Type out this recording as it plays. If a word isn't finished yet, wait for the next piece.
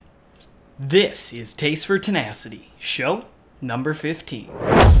This is Taste for Tenacity, show number 15.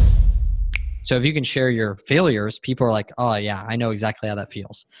 So if you can share your failures, people are like, oh yeah, I know exactly how that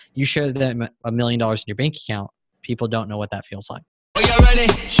feels. You share them $1 million in your bank account, people don't know what that feels like. Oh, y'all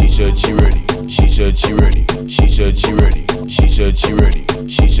ready? She said she ready. She said she ready. She said she ready. She said she ready.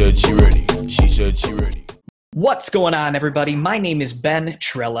 She said she ready. She said she ready. What's going on, everybody? My name is Ben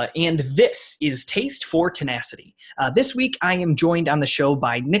Trella, and this is Taste for Tenacity. This week, I am joined on the show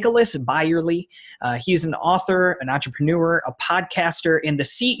by Nicholas Byerly. He's an author, an entrepreneur, a podcaster, and the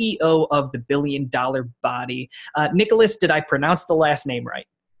CEO of the Billion Dollar Body. Nicholas, did I pronounce the last name right?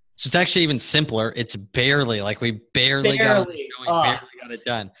 So it's actually even simpler. It's barely, like we barely got on the show, barely got it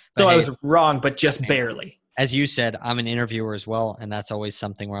done. So I was wrong, but just barely. As you said, I'm an interviewer as well, and that's always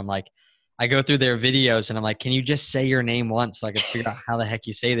something where I'm like, I go through their videos and I'm like, can you just say your name once so I can figure out how the heck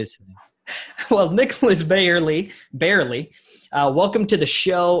you say this thing? Well, Nicholas Byerly, welcome to the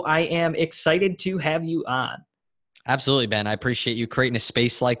show. I am excited to have you on. Absolutely, Ben. I appreciate you creating a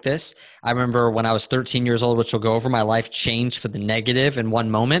space like this. I remember when I was 13 years old, which we'll go over, my life changed for the negative in one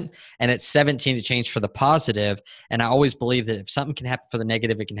moment. And at 17, it changed for the positive. And I always believe that if something can happen for the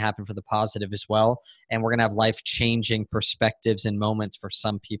negative, it can happen for the positive as well. And we're going to have life-changing perspectives and moments for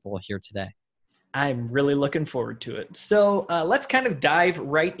some people here today. I'm really looking forward to it. So let's kind of dive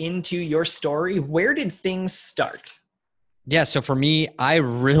right into your story. Where did things start? Yeah. So for me, I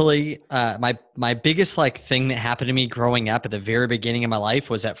really, my biggest thing that happened to me growing up at the very beginning of my life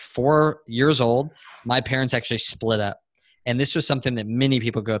was at 4 years old, my parents actually split up. And this was something that many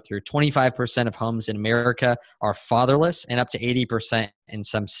people go through. 25% of homes in America are fatherless and up to 80% in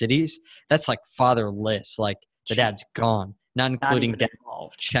some cities. That's like fatherless, like the dad's gone, not including dad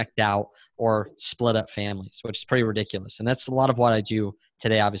checked out or split up families, which is pretty ridiculous. And that's a lot of what I do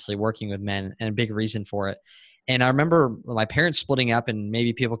today, obviously working with men, and a big reason for it. And I remember my parents splitting up, and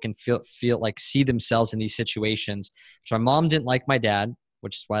maybe people can feel like see themselves in these situations. So my mom didn't like my dad,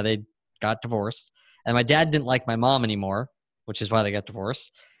 which is why they got divorced. And my dad didn't like my mom anymore, which is why they got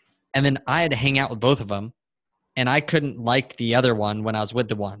divorced. And then I had to hang out with both of them. And I couldn't like the other one when I was with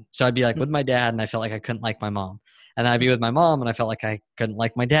the one. So I'd be like with my dad, and I felt like I couldn't like my mom. And then I'd be with my mom, and I felt like I couldn't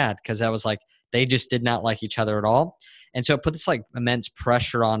like my dad, because I was like, they just did not like each other at all. And so it put this like immense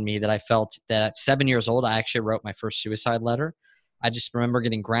pressure on me that I felt that at 7 years old, I actually wrote my first suicide letter. I just remember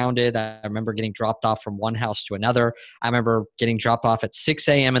getting grounded. I remember getting dropped off from one house to another. I remember getting dropped off at 6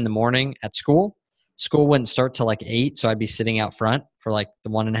 a.m. in the morning at school. School wouldn't start till like 8. So I'd be sitting out front for like the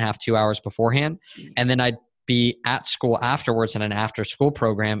 1.5, 2 hours beforehand. And then I'd be at school afterwards in an after school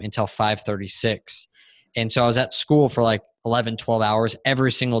program until 5:36. And so I was at school for like 11, 12 hours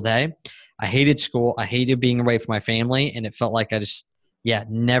every single day. I hated school. I hated being away from my family. And it felt like I just,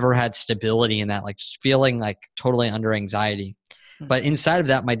 never had stability in that, like just feeling like totally under anxiety. But inside of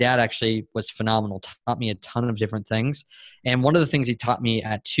that, my dad actually was phenomenal, taught me a ton of different things. And one of the things he taught me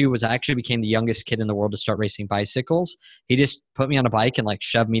at 2 was I actually became the youngest kid in the world to start racing bicycles. He just put me on a bike and like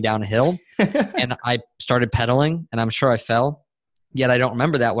shoved me down a hill. And I started pedaling, and I'm sure I fell. Yet I don't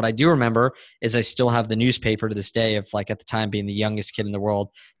remember that. What I do remember is I still have the newspaper to this day of like at the time being the youngest kid in the world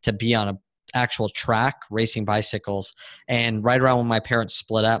to be on a actual track racing bicycles. And right around when my parents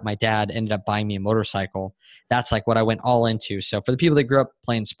split up, my dad ended up buying me a motorcycle. That's like what I went all into. So for the people that grew up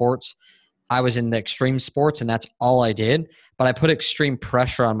playing sports, I was in the extreme sports, and that's all I did. But I put extreme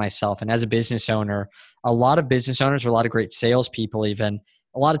pressure on myself. And as a business owner, a lot of business owners, or a lot of great salespeople even,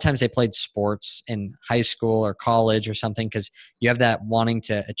 a lot of times they played sports in high school or college or something, because you have that wanting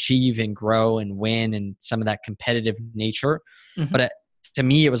to achieve and grow and win and some of that competitive nature. Mm-hmm. But to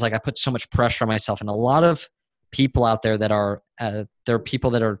me, it was like I put so much pressure on myself. And a lot of people out there that are, there are people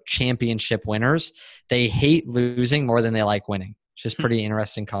that are championship winners. They hate losing more than they like winning, which is a pretty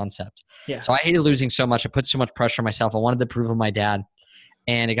interesting concept. Yeah. So I hated losing so much. I put so much pressure on myself. I wanted to prove to my dad.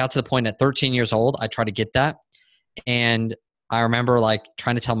 And it got to the point at 13 years old, I tried to get that. And I remember like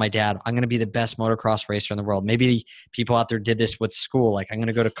trying to tell my dad, I'm going to be the best motocross racer in the world. Maybe people out there did this with school. Like I'm going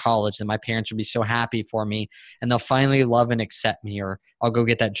to go to college and my parents would be so happy for me and they'll finally love and accept me, or I'll go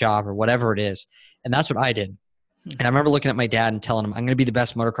get that job or whatever it is. And that's what I did. And I remember looking at my dad and telling him, I'm going to be the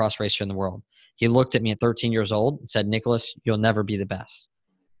best motocross racer in the world. He looked at me at 13 years old and said, Nicholas, you'll never be the best.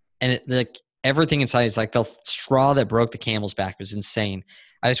 And like everything inside is like the straw that broke the camel's back. It was insane.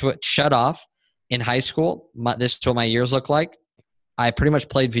 I just shut off. In high school, this is what my years look like. I pretty much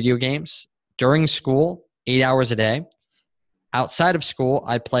played video games during school, 8 hours a day. Outside of school,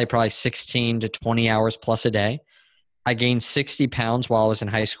 I'd play probably 16 to 20 hours plus a day. I gained 60 pounds while I was in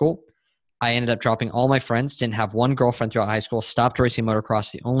high school. I ended up dropping all my friends, didn't have one girlfriend throughout high school, stopped racing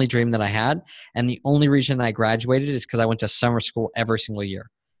motocross, the only dream that I had. And the only reason I graduated is because I went to summer school every single year.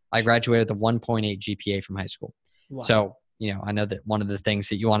 I graduated with a 1.8 GPA from high school. Wow. So, I know that one of the things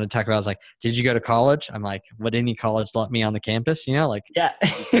that you want to talk about is like, did you go to college? I'm like, would any college let me on the campus? Yeah.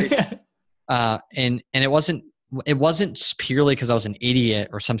 And it wasn't purely because I was an idiot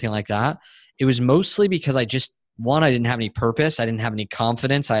or something like that. It was mostly because I didn't have any purpose. I didn't have any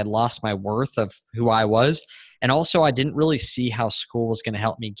confidence. I had lost my worth of who I was. And also I didn't really see how school was going to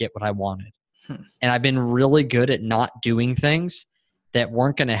help me get what I wanted. And I've been really good at not doing things that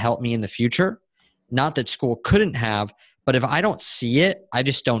weren't going to help me in the future. Not that school couldn't have, but if I don't see it, I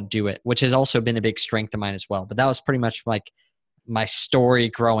just don't do it, which has also been a big strength of mine as well. But that was pretty much like my story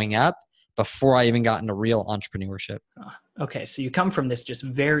growing up before I even got into real entrepreneurship. Okay. So you come from this just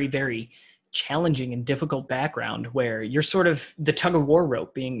very, very challenging and difficult background where you're sort of the tug of war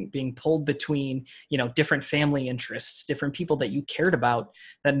rope being pulled between, different family interests, different people that you cared about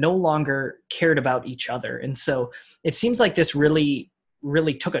that no longer cared about each other. And so it seems like this really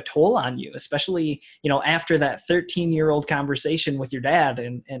took a toll on you, especially, after that 13-year-old conversation with your dad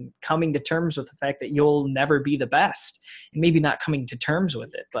and coming to terms with the fact that you'll never be the best, and maybe not coming to terms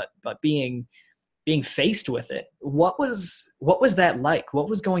with it, but being faced with it. What was that like? What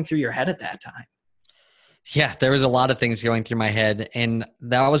was going through your head at that time? Yeah, there was a lot of things going through my head. And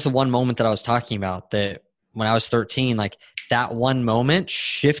that was the one moment that I was talking about, that when I was 13, like that one moment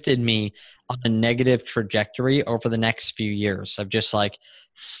shifted me on a negative trajectory over the next few years of just like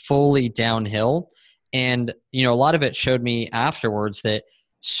fully downhill. And, a lot of it showed me afterwards that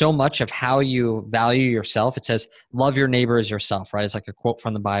so much of how you value yourself, it says, love your neighbor as yourself, right? It's like a quote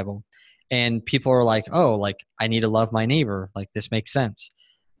from the Bible. And people are like, oh, like I need to love my neighbor. Like this makes sense.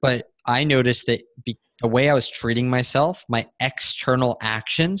 But I noticed that the way I was treating myself, my external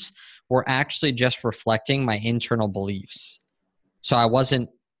actions were actually just reflecting my internal beliefs. So I wasn't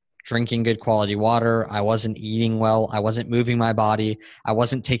drinking good quality water. I wasn't eating well. I wasn't moving my body. I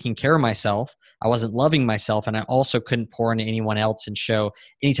wasn't taking care of myself. I wasn't loving myself. And I also couldn't pour into anyone else and show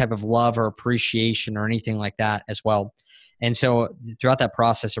any type of love or appreciation or anything like that as well. And so throughout that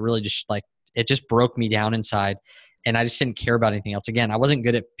process, it really it just broke me down inside, and I just didn't care about anything else. Again, I wasn't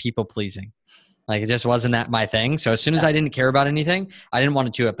good at people pleasing. Like it just wasn't that my thing. So as soon as I didn't care about anything, I didn't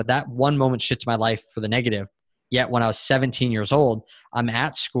want to do it. But that one moment shifted my life for the negative. Yet when I was 17 years old, I'm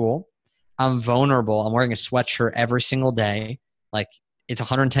at school, I'm vulnerable. I'm wearing a sweatshirt every single day. Like it's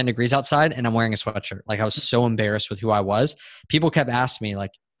 110 degrees outside and I'm wearing a sweatshirt. Like I was so embarrassed with who I was. People kept asking me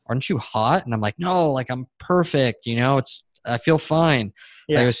like, aren't you hot? And I'm like, no, like I'm perfect. I feel fine.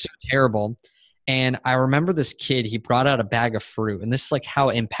 Yeah. Like, it was so terrible. And I remember this kid, he brought out a bag of fruit. And this is like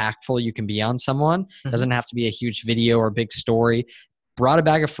how impactful you can be on someone. It doesn't have to be a huge video or a big story. Brought a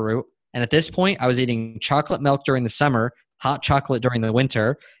bag of fruit. And at this point, I was eating chocolate milk during the summer, hot chocolate during the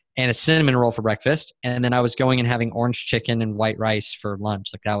winter, and a cinnamon roll for breakfast. And then I was going and having orange chicken and white rice for lunch.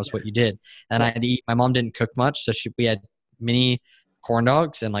 Like that was what you did. And I had to eat. My mom didn't cook much. So we had mini corn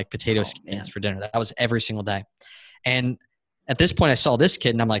dogs and like potato skins for dinner. That was every single day. And at this point I saw this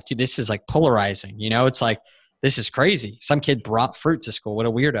kid and I'm like, dude, this is like polarizing. It's like, this is crazy. Some kid brought fruit to school. What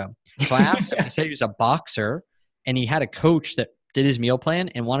a weirdo. So I asked him, he said he was a boxer and he had a coach that did his meal plan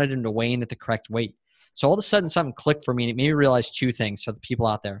and wanted him to weigh in at the correct weight. So all of a sudden something clicked for me, and it made me realize two things for the people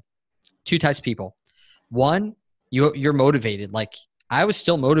out there. Two types of people. One, you're motivated. Like I was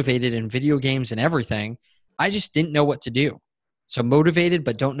still motivated in video games and everything. I just didn't know what to do. So motivated,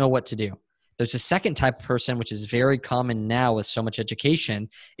 but don't know what to do. There's a second type of person, which is very common now with so much education,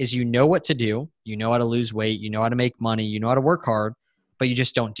 is you know what to do. You know how to lose weight. You know how to make money. You know how to work hard, but you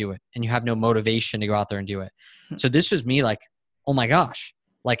just don't do it. And you have no motivation to go out there and do it. So this was me like, oh my gosh,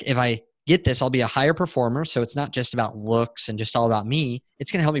 like if I get this, I'll be a higher performer. So it's not just about looks and just all about me.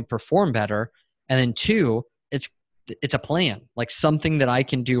 It's going to help me perform better. And then two, it's a plan, like something that I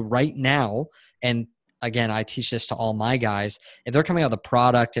can do right now. And again, I teach this to all my guys. If they're coming out with a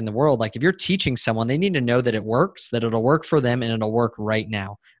product in the world, like if you're teaching someone, they need to know that it works, that it'll work for them, and it'll work right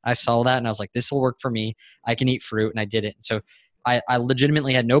now. I saw that and I was like, this will work for me. I can eat fruit, and I did it. So I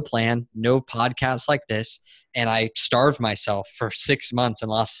legitimately had no plan, no podcast like this, and I starved myself for 6 months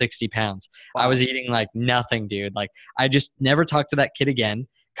and lost 60 pounds. Wow. I was eating like nothing, dude. Like I just never talked to that kid again,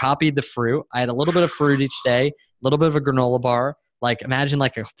 copied the fruit. I had a little bit of fruit each day, a little bit of a granola bar. Like imagine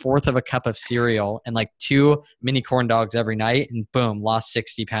like a fourth of a cup of cereal and like 2 mini corn dogs every night, and boom, lost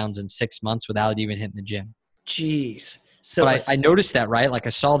 60 pounds in 6 months without even hitting the gym. Jeez. So but I noticed that, right? Like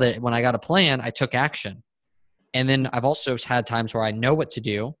I saw that when I got a plan, I took action. And then I've also had times where I know what to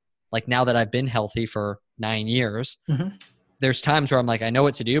do. Like now that I've been healthy for 9 years, there's times where I'm like, I know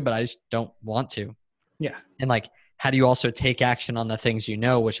what to do, but I just don't want to. Yeah. And like, how do you also take action on the things you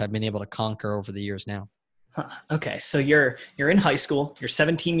know, which I've been able to conquer over the years now? Huh. Okay, so you're in high school, you're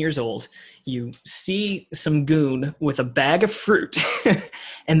 17 years old, you see some goon with a bag of fruit,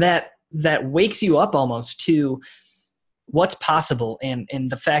 and that wakes you up almost to what's possible and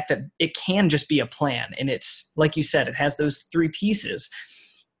the fact that it can just be a plan. And it's like you said, it has those three pieces.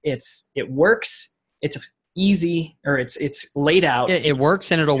 It works, it's easy, or it's laid out. It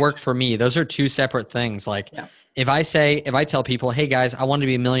works and it'll work for me. Those are two separate things. Like Yeah. if I tell people, hey guys, I want to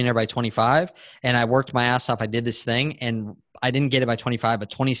be a millionaire by 25 and I worked my ass off, I did this thing and I didn't get it by 25, but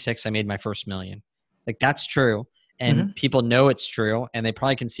 26, I made my first million. Like that's true. And people know it's true and they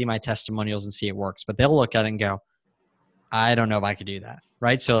probably can see my testimonials and see it works, but they'll look at it and go, I don't know if I could do that.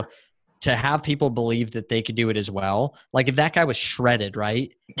 Right. So to have people believe that they could do it as well. Like if that guy was shredded,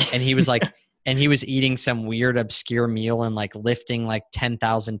 right? And he was like, and he was eating some weird obscure meal and like lifting like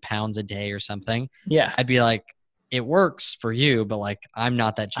 10,000 pounds a day or something. Yeah. I'd be like, it works for you, but like, I'm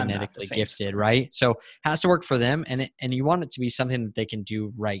not that genetically gifted. Right. So it has to work for them. And you want it to be something that they can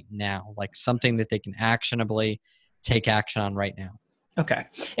do right now, like something that they can actionably take action on right now. Okay.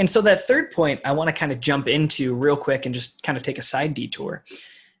 And so that third point, I want to kind of jump into real quick and just kind of take a side detour.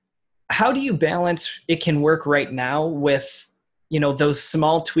 How do you balance it can work right now with, those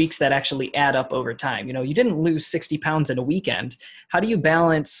small tweaks that actually add up over time? You didn't lose 60 pounds in a weekend. How do you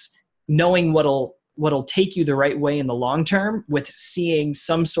balance knowing what'll take you the right way in the long term with seeing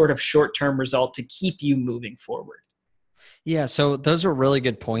some sort of short-term result to keep you moving forward? Yeah, so those are really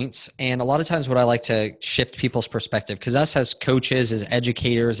good points. And a lot of times what I like to shift people's perspective, because us as coaches, as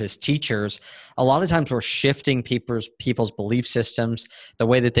educators, as teachers, a lot of times we're shifting people's belief systems, the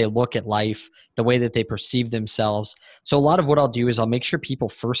way that they look at life, the way that they perceive themselves. So a lot of what I'll do is I'll make sure people,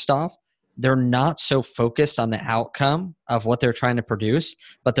 first off, they're not so focused on the outcome of what they're trying to produce,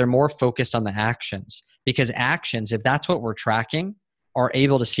 but they're more focused on the actions. Because actions, if that's what we're tracking, are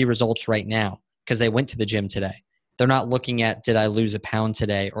able to see results right now because they went to the gym today. They're not looking at, did I lose a pound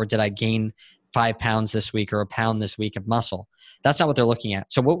today, or did I gain 5 pounds this week or a pound this week of muscle? That's not what they're looking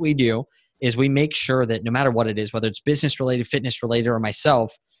at. So what we do is we make sure that no matter what it is, whether it's business related, fitness related, or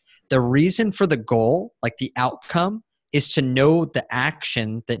myself, the reason for the goal, like the outcome, is to know the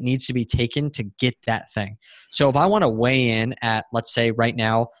action that needs to be taken to get that thing. So if I want to weigh in at, let's say right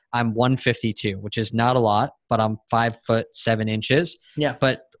now, I'm 152, which is not a lot, but I'm 5'7". Yeah.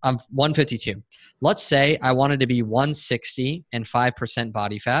 But I'm 152. Let's say I wanted to be 160 and 5%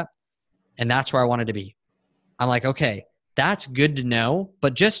 body fat, and that's where I wanted to be. I'm like, okay, that's good to know,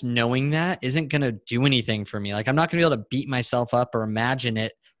 but just knowing that isn't going to do anything for me. Like I'm not going to be able to beat myself up or imagine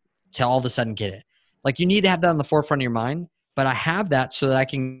it to all of a sudden get it. Like you need to have that on the forefront of your mind, but I have that so that I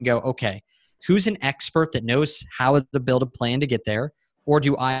can go, okay, who's an expert that knows how to build a plan to get there? Or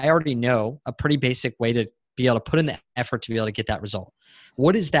do I already know a pretty basic way to be able to put in the effort to be able to get that result?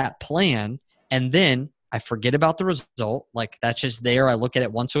 What is that plan? And then I forget about the result. Like that's just there. I look at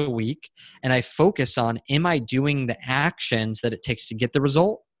it once a week and I focus on, am I doing the actions that it takes to get the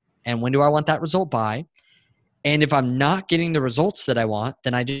result? And when do I want that result by? And if I'm not getting the results that I want,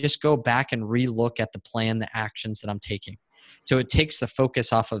 then I just go back and relook at the plan, the actions that I'm taking. So it takes the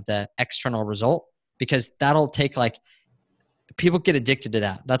focus off of the external result, because that'll take, like, people get addicted to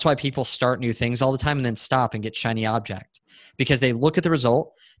that. That's why people start new things all the time and then stop and get shiny object, because they look at the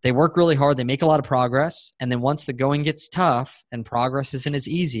result, they work really hard, they make a lot of progress. And then once the going gets tough and progress isn't as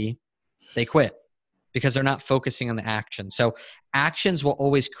easy, they quit because they're not focusing on the action. So actions will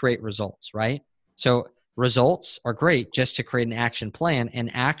always create results, right? So results are great just to create an action plan,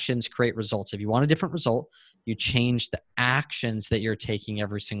 and actions create results. If you want a different result, you change the actions that you're taking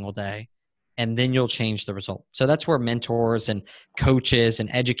every single day, and then you'll change the result. So that's where mentors and coaches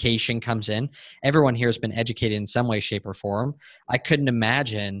and education comes in. Everyone here has been educated in some way, shape, or form. I couldn't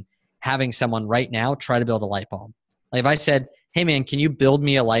imagine having someone right now try to build a light bulb. Like if I said, hey man, can you build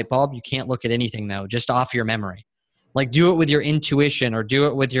me a light bulb? You can't look at anything though, just off your memory. Like do it with your intuition or do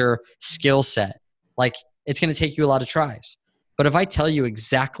it with your skill set. Like it's going to take you a lot of tries. But if I tell you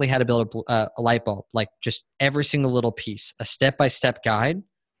exactly how to build a light bulb, like just every single little piece, a step-by-step guide,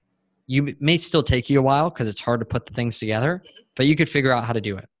 you may still take you a while because it's hard to put the things together, but you could figure out how to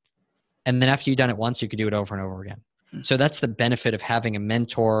do it. And then after you've done it once, you could do it over and over again. So that's the benefit of having a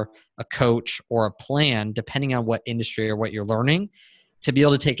mentor, a coach, or a plan, depending on what industry or what you're learning, to be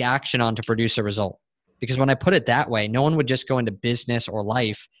able to take action on to produce a result. Because when I put it that way, no one would just go into business or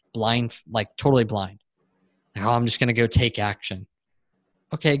life blind, like totally blind. Oh, I'm just going to go take action.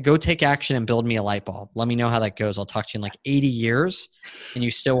 Okay, go take action and build me a light bulb. Let me know how that goes. I'll talk to you in like 80 years and you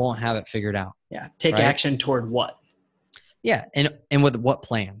still won't have it figured out. Yeah. Take action toward what? Yeah. And with what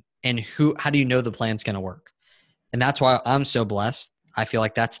plan? And how do you know the plan's going to work? And that's why I'm so blessed I feel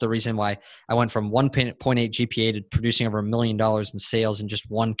like that's the reason why I went from 1.8 GPA to producing over $1 million in sales in just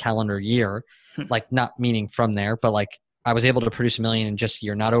one calendar year. Like, not meaning from there, but like I was able to produce $1 million in just a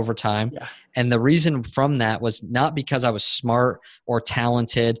year, not over time. Yeah. And the reason from that was not because I was smart or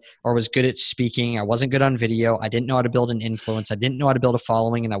talented or was good at speaking. I wasn't good on video. I didn't know how to build an influence. I didn't know how to build a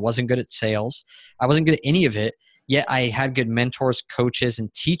following, and I wasn't good at sales. I wasn't good at any of it. Yet I had good mentors, coaches,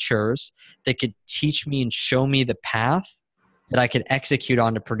 and teachers that could teach me and show me the path that I could execute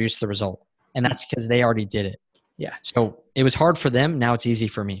on to produce the result. And that's because they already did it. Yeah. So it was hard for them. Now it's easy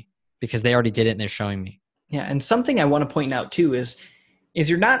for me because they already did it and they're showing me. Yeah. And something I want to point out too is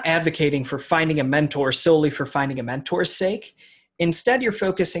you're not advocating for finding a mentor solely for finding a mentor's sake. Instead, you're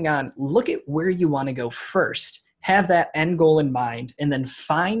focusing on look at where you want to go first. Have that end goal in mind, and then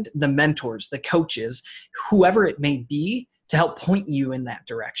find the mentors, the coaches, whoever it may be, to help point you in that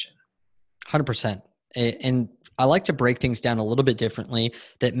direction. 100%. And I like to break things down a little bit differently,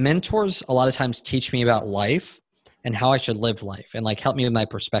 that mentors a lot of times teach me about life and how I should live life and like help me with my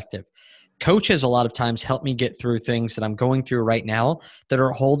perspective. Coaches a lot of times help me get through things that I'm going through right now that are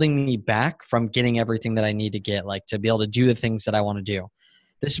holding me back from getting everything that I need to get, like to be able to do the things that I want to do.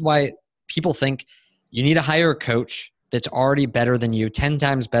 This is why people think you need to hire a coach that's already better than you, 10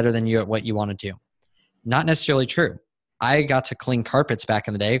 times better than you at what you want to do. Not necessarily true. I got to clean carpets back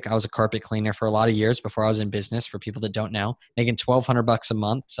in the day. I was a carpet cleaner for a lot of years before I was in business, for people that don't know, making $1,200 a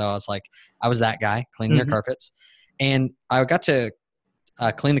month. So I was like, I was that guy cleaning their carpets. And I got to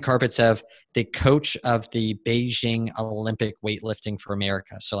clean the carpets of the coach of the Beijing Olympic weightlifting for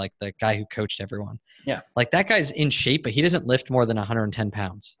America. So like the guy who coached everyone. Yeah. Like that guy's in shape, but he doesn't lift more than 110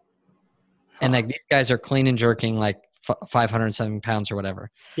 pounds. And like these guys are clean and jerking like 507 pounds or whatever.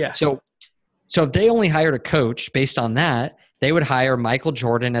 Yeah. So if they only hired a coach based on that, they would hire Michael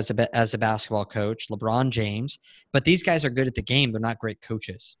Jordan as a basketball coach, LeBron James. But these guys are good at the game. They're not great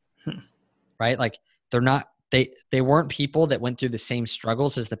coaches, right? Like they're not. They weren't people that went through the same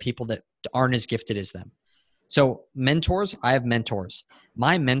struggles as the people that aren't as gifted as them. So mentors, I have mentors.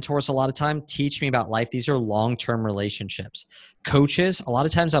 My mentors a lot of time teach me about life. These are long-term relationships. Coaches, a lot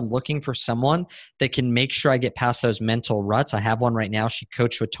of times I'm looking for someone that can make sure I get past those mental ruts. I have one right now. She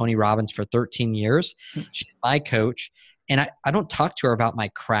coached with Tony Robbins for 13 years. She's my coach. And I don't talk to her about my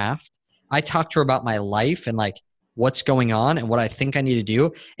craft. I talk to her about my life and like what's going on and what I think I need to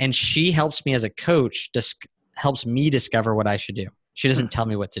do. And she helps me as a coach, helps me discover what I should do. She doesn't tell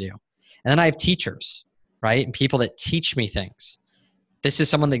me what to do. And then I have teachers, right? And people that teach me things. This is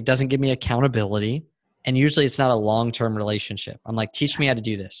someone that doesn't give me accountability. And usually it's not a long-term relationship. I'm like, teach me how to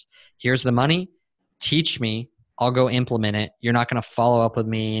do this. Here's the money. Teach me. I'll go implement it. You're not going to follow up with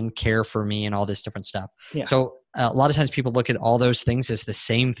me and care for me and all this different stuff. Yeah. So a lot of times people look at all those things as the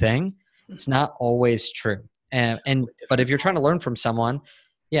same thing. It's not always true. But if you're trying to learn from someone,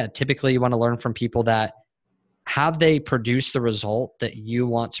 yeah, typically you want to learn from people that have they produced the result that you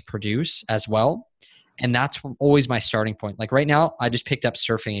want to produce as well. And that's always my starting point. Like right now, I just picked up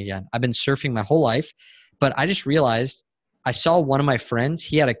surfing again. I've been surfing my whole life, but I just realized I saw one of my friends,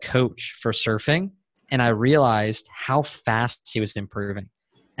 he had a coach for surfing, and I realized how fast he was improving.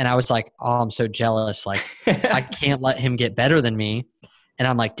 And I was like, oh, I'm so jealous. Like I can't let him get better than me. And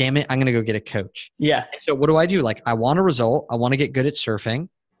I'm like, damn it, I'm going to go get a coach. Yeah. And so what do I do? Like I want a result. I want to get good at surfing.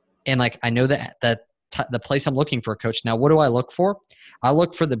 And like, I know that the place I'm looking for a coach. Now, what do I look for? I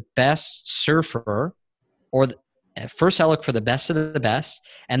look for the best surfer, first I look for the best of the best.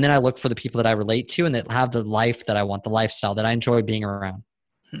 And then I look for the people that I relate to and that have the life that I want, the lifestyle that I enjoy being around.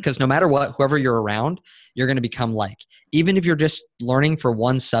 Because no matter what, whoever you're around, you're going to become like. Even if you're just learning for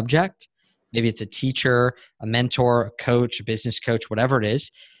one subject, maybe it's a teacher, a mentor, a coach, a business coach, whatever it is.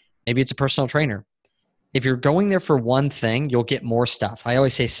 Maybe it's a personal trainer. If you're going there for one thing, you'll get more stuff. I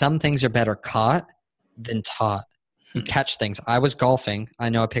always say some things are better caught than taught. You catch things. I was golfing. I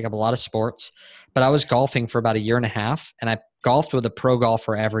know I pick up a lot of sports, but I was golfing for about a year and a half, and I golfed with a pro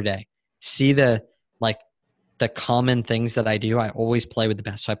golfer every day. See the common things that I do. I always play with the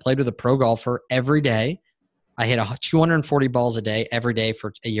best. So I played with a pro golfer every day. I hit 240 balls a day every day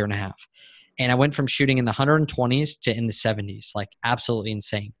for a year and a half. And I went from shooting in the 120s to in the 70s, like absolutely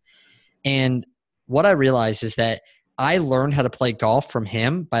insane. And what I realized is that I learned how to play golf from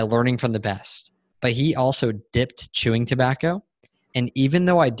him by learning from the best. But he also dipped chewing tobacco. And even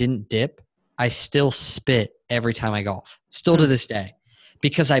though I didn't dip, I still spit every time I golf, still to this day,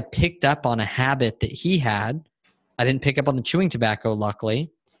 because I picked up on a habit that he had. I didn't pick up on the chewing tobacco,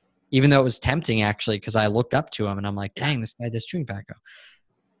 luckily, even though it was tempting actually, because I looked up to him and I'm like, dang, this guy does chewing tobacco.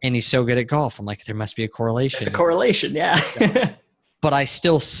 And he's so good at golf. I'm like, there must be a correlation. There's a correlation, yeah. But I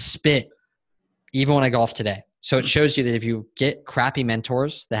still spit even when I golf today. So it shows you that if you get crappy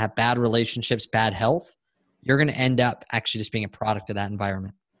mentors that have bad relationships, bad health, you're going to end up actually just being a product of that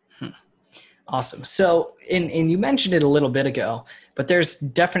environment. Awesome. So, and you mentioned it a little bit ago, but there's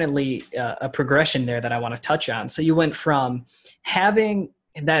definitely a progression there that I want to touch on. So you went from having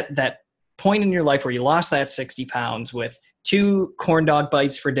that point in your life where you lost that 60 pounds with 2 corn dog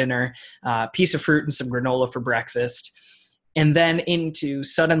bites for dinner, a piece of fruit and some granola for breakfast, and then into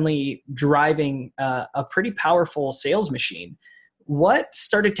suddenly driving a pretty powerful sales machine. What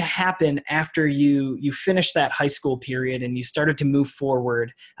started to happen after you finished that high school period and you started to move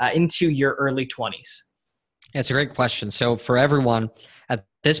forward into your early 20s? It's a great question. So for everyone, at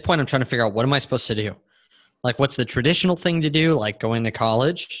this point, I'm trying to figure out, what am I supposed to do? Like, what's the traditional thing to do? Like going to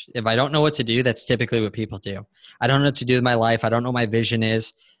college? If I don't know what to do, that's typically what people do. I don't know what to do with my life. I don't know what my vision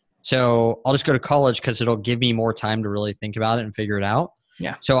is. So I'll just go to college because it'll give me more time to really think about it and figure it out.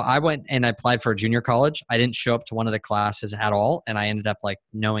 Yeah. So I went and I applied for a junior college. I didn't show up to one of the classes at all. And I ended up like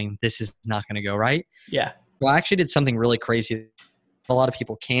knowing this is not going to go right. Yeah. Well, I actually did something really crazy a lot of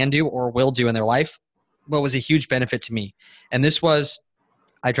people can do or will do in their life, but was a huge benefit to me. And this was,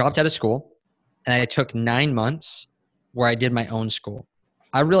 I dropped out of school and I took 9 months where I did my own school.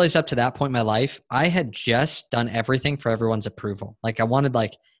 I realized up to that point in my life, I had just done everything for everyone's approval. Like I wanted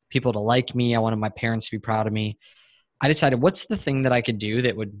like people to like me. I wanted my parents to be proud of me. I decided, what's the thing that I could do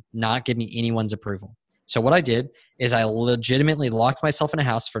that would not give me anyone's approval? So what I did is I legitimately locked myself in a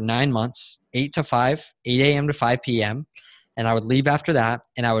house for 9 months, 8 to 5, 8 a.m. to 5 p.m. And I would leave after that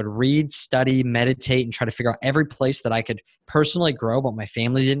and I would read, study, meditate, and try to figure out every place that I could personally grow, but my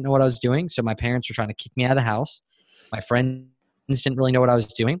family didn't know what I was doing. So my parents were trying to kick me out of the house. My friends didn't really know what I was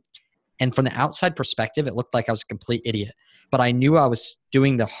doing. And from the outside perspective, it looked like I was a complete idiot. But I knew I was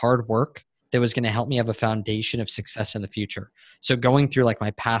doing the hard work that was going to help me have a foundation of success in the future. So going through like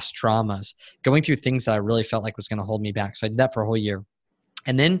my past traumas, going through things that I really felt like was going to hold me back. So I did that for a whole year.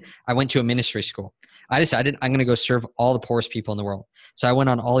 And then I went to a ministry school. I decided I'm going to go serve all the poorest people in the world. So I went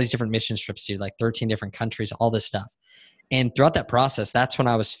on all these different mission trips to like 13 different countries, all this stuff. And throughout that process, that's when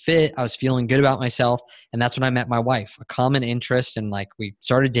I was fit. I was feeling good about myself. And that's when I met my wife, a common interest. And like we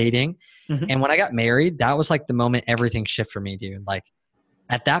started dating. Mm-hmm. And when I got married, that was like the moment everything shifted for me, dude. Like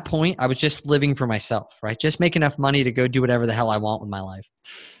at that point, I was just living for myself, right? Just make enough money to go do whatever the hell I want with my life.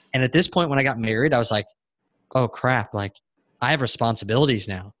 And at this point, when I got married, I was like, oh crap, like I have responsibilities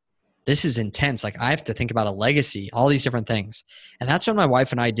now. This is intense. Like I have to think about a legacy, all these different things. And that's when my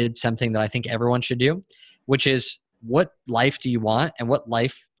wife and I did something that I think everyone should do, which is, what life do you want and what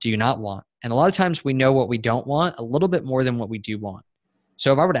life do you not want? And a lot of times we know what we don't want a little bit more than what we do want.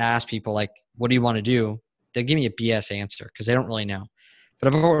 So if I were to ask people like, what do you want to do? They'll give me a BS answer because they don't really know. But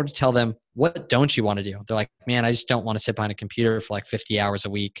if I were to tell them, what don't you want to do? They're like, man, I just don't want to sit behind a computer for like 50 hours a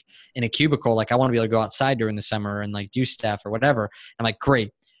week in a cubicle. Like I want to be able to go outside during the summer and like do stuff or whatever. I'm like,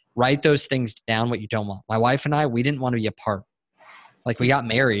 great. Write those things down, what you don't want. My wife and I, we didn't want to be apart. Like we got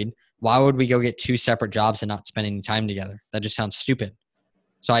married. Why would we go get 2 separate jobs and not spend any time together? That just sounds stupid.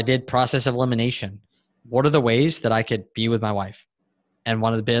 So I did process of elimination. What are the ways that I could be with my wife? And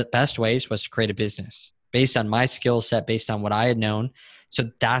one of the best ways was to create a business based on my skill set, based on what I had known. So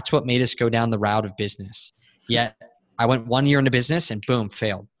that's what made us go down the route of business. Yet I went 1 year into business and boom,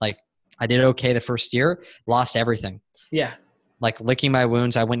 failed. Like I did okay the first year, lost everything. Yeah. Like licking my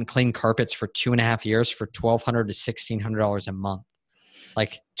wounds. I went and cleaned carpets for 2.5 years for $1,200 to $1,600 a month.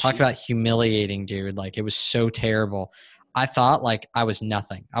 Like talk about humiliating, dude. Like it was so terrible. I thought like I was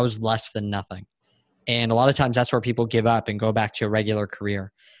nothing. I was less than nothing. And a lot of times that's where people give up and go back to a regular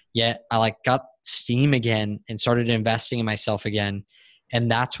career. Yet I like got steam again and started investing in myself again.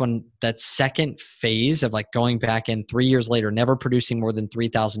 And that's when that second phase of like going back in 3 years later, never producing more than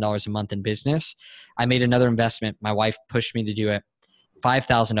 $3,000 a month in business, I made another investment. My wife pushed me to do it.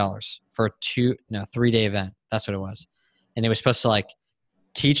 $5,000 for a 3-day event. That's what it was. And it was supposed to like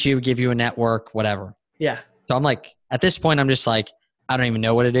teach you, give you a network, whatever. Yeah. So I'm like, at this point, I'm just like, I don't even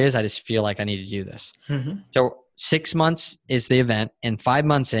know what it is. I just feel like I need to do this. Mm-hmm. So 6 months is the event. And 5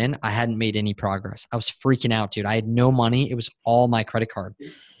 months in, I hadn't made any progress. I was freaking out, dude. I had no money. It was all my credit card.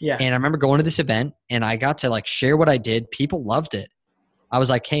 Yeah. And I remember going to this event and I got to like share what I did. People loved it. I was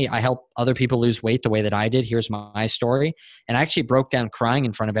like, hey, I helped other people lose weight the way that I did. Here's my story. And I actually broke down crying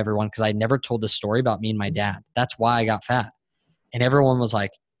in front of everyone because I never told the story about me and my dad. That's why I got fat. And everyone was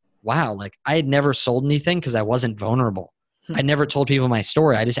like, wow, like I had never sold anything because I wasn't vulnerable. I never told people my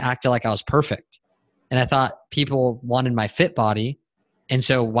story. I just acted like I was perfect. And I thought people wanted my fit body. And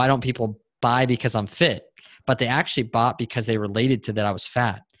so why don't people buy because I'm fit? But they actually bought because they related to that I was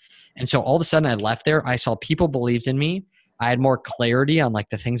fat. And so all of a sudden I left there. I saw people believed in me. I had more clarity on like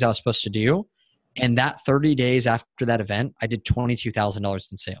the things I was supposed to do. And that 30 days after that event, I did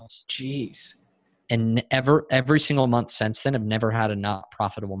 $22,000 in sales. Jeez. And every single month since then, I've never had a not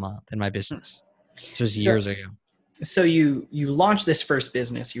profitable month in my business. This was years ago. So you launch this first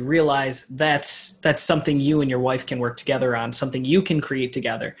business. You realize that's something you and your wife can work together on, something you can create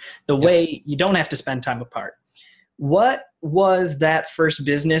together. The way you don't have to spend time apart. What was that first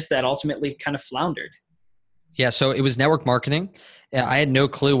business that ultimately kind of floundered? Yeah, so it was network marketing. I had no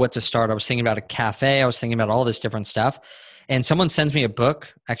clue what to start. I was thinking about a cafe. I was thinking about all this different stuff. And someone sends me a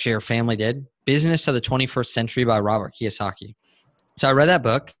book, actually her family did, Business of the 21st Century by Robert Kiyosaki. So I read that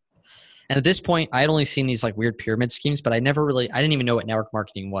book. And at this point, I had only seen these like weird pyramid schemes, but I didn't even know what network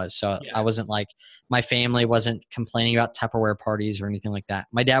marketing was. So I wasn't like, my family wasn't complaining about Tupperware parties or anything like that.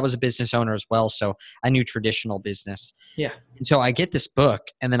 My dad was a business owner as well. So I knew traditional business. Yeah. And so I get this book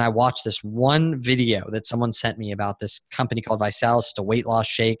and then I watch this one video that someone sent me about this company called Visalis, it's a weight loss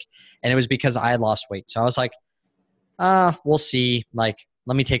shake. And it was because I had lost weight. So I was like, we'll see. Like,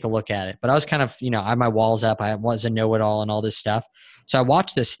 let me take a look at it. But I was kind of, I had my walls up. I was a know-it-all and all this stuff. So I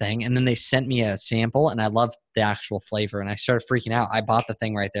watched this thing and then they sent me a sample and I loved the actual flavor and I started freaking out. I bought the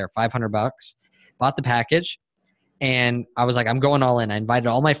thing right there, $500, bought the package and I was like, I'm going all in. I invited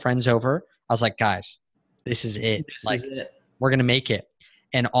all my friends over. I was like, guys, this is it. This is it. We're going to make it.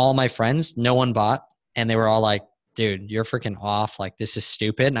 And all my friends, no one bought. And they were all like, dude, you're freaking off. Like, this is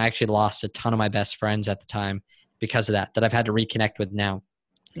stupid. And I actually lost a ton of my best friends at the time because of that I've had to reconnect with now.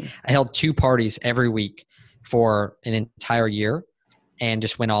 I held 2 parties every week for an entire year and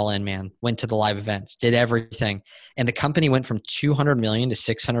just went all in, man. Went to the live events, did everything. And the company went from 200 million to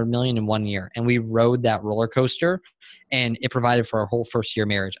 600 million in 1 year. And we rode that roller coaster and it provided for our whole first year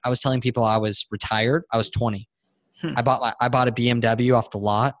marriage. I was telling people I was retired. I was 20. I bought a BMW off the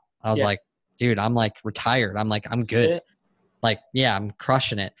lot. I was like, dude, I'm like retired. I'm like, I'm good. Like, yeah, I'm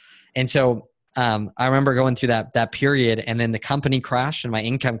crushing it. And so I remember going through that period and then the company crashed and my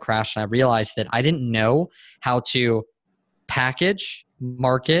income crashed and I realized that I didn't know how to package,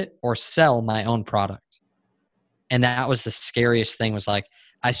 market, or sell my own product. And that was the scariest thing was like,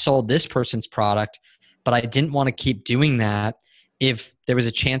 I sold this person's product, but I didn't want to keep doing that if there was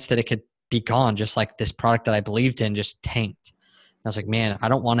a chance that it could be gone, just like this product that I believed in just tanked. And I was like, man, I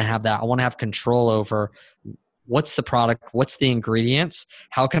don't want to have that. I want to have control over what's the product, what's the ingredients,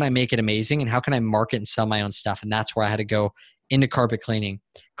 how can I make it amazing, and how can I market and sell my own stuff? And that's where I had to go into carpet cleaning,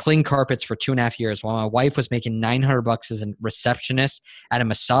 clean carpets for 2.5 years while my wife was making $900 as a receptionist at a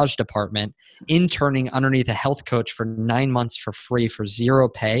massage department, interning underneath a health coach for 9 months for free for zero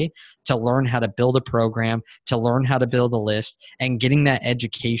pay to learn how to build a program, to learn how to build a list, and getting that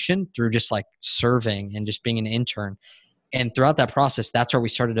education through just like serving and just being an intern. And throughout that process, that's where we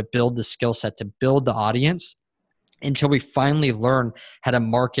started to build the skill set, to build the audience, until we finally learn how to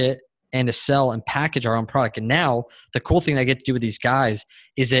market and to sell and package our own product. And now the cool thing I get to do with these guys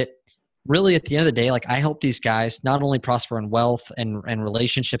is that really at the end of the day, like I help these guys not only prosper in wealth and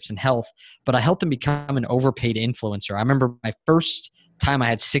relationships and health, but I help them become an overpaid influencer. I remember my first time I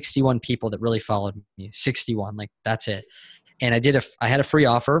had 61 people that really followed me, 61, like that's it. And I had a free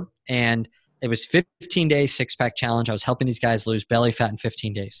offer and it was 15-day 6-pack challenge. I was helping these guys lose belly fat in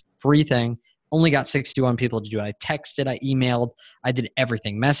 15 days. Free thing. Only got 61 people to do it. I texted, I emailed, I did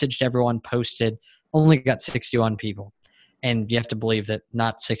everything, messaged everyone, posted, only got 61 people. And you have to believe that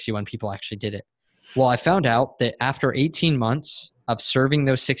not 61 people actually did it. Well, I found out that after 18 months of serving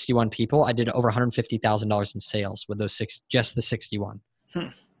those 61 people, I did over $150,000 in sales with those just the 61.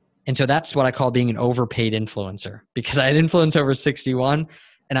 And so that's what I call being an overpaid influencer, because I had influence over 61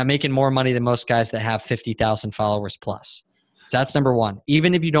 and I'm making more money than most guys that have 50,000 followers plus. So that's number one.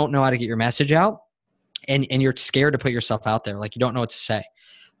 Even if you don't know how to get your message out and you're scared to put yourself out there, like you don't know what to say.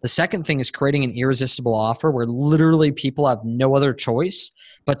 The second thing is creating an irresistible offer where literally people have no other choice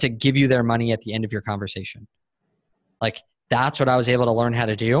but to give you their money at the end of your conversation. Like that's what I was able to learn how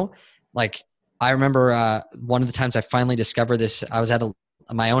to do. Like I remember one of the times I finally discovered this, I was at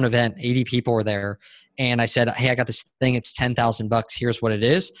my own event, 80 people were there. And I said, hey, I got this thing. It's $10,000. Here's what it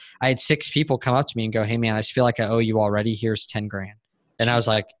is. I had 6 people come up to me and go, hey man, I just feel like I owe you already. Here's 10 grand. And I was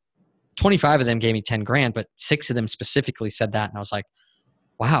like, 25 of them gave me 10 grand, but 6 of them specifically said that. And I was like,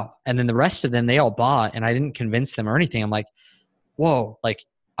 wow. And then the rest of them, they all bought and I didn't convince them or anything. I'm like, whoa, like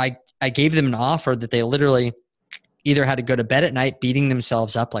I gave them an offer that they literally either had to go to bed at night beating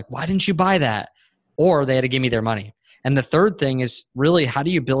themselves up. Like, why didn't you buy that? Or they had to give me their money. And the third thing is really, how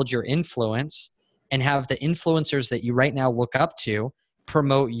do you build your influence and have the influencers that you right now look up to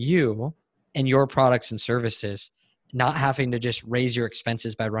promote you and your products and services, not having to just raise your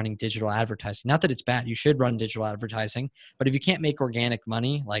expenses by running digital advertising. Not that it's bad. You should run digital advertising, but if you can't make organic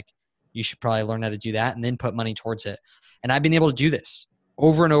money, like You should probably learn how to do that and then put money towards it. And I've been able to do this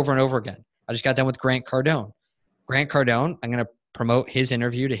over and over and over again. I just got done with Grant Cardone. Grant Cardone, I'm going to promote his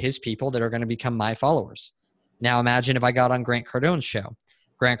interview to his people that are going to become my followers. Now imagine if I got on Grant Cardone's show.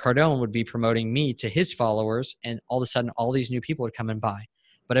 Grant Cardone would be promoting me to his followers, and all of a sudden all these new people would come and buy.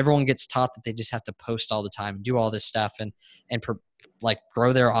 But everyone gets taught that they just have to post all the time and do all this stuff and like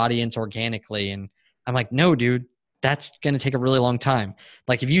grow their audience organically. And I'm like, no, dude, that's going to take a really long time.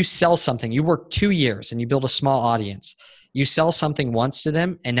 Like if you sell something, you work 2 years and you build a small audience, you sell something once to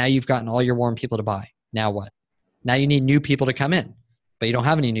them, and now you've gotten all your warm people to buy. Now what? Now you need new people to come in, but you don't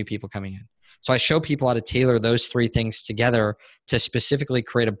have any new people coming in. So I show people how to tailor those 3 things together to specifically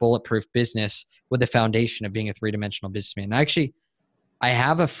create a bulletproof business with the foundation of being a 3-dimensional businessman. And I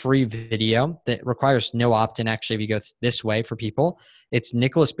have a free video that requires no opt-in. Actually, if you go this way for people, it's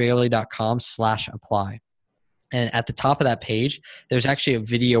nicholasbayerly.com/apply. And at the top of that page, there's actually a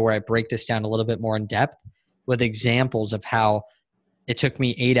video where I break this down a little bit more in depth with examples of how it took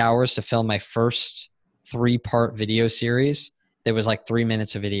me 8 hours to film my first 3-part video series. That was like 3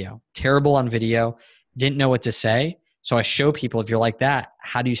 minutes of video. Terrible on video, didn't know what to say. So I show people, if you're like that,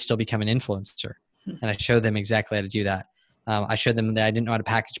 how do you still become an influencer? And I show them exactly how to do that. I showed them that I didn't know how to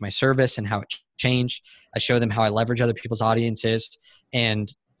package my service and how it changed. I show them how I leverage other people's audiences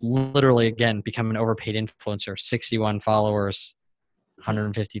and literally, again, become an overpaid influencer. 61 followers,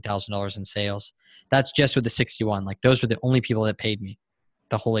 $150,000 in sales. That's just with the 61. Like those were the only people that paid me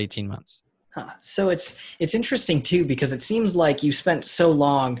the whole 18 months. So it's interesting too, because it seems like you spent so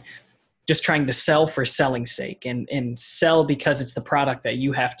long just trying to sell for selling's sake and sell because it's the product that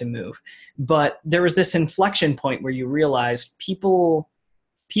you have to move. But there was this inflection point where you realized people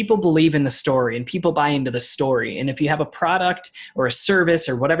believe in the story and people buy into the story. And if you have a product or a service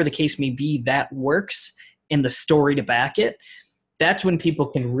or whatever the case may be that works in the story to back it, that's when people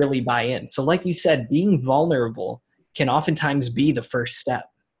can really buy in. So like you said, being vulnerable can oftentimes be the first step.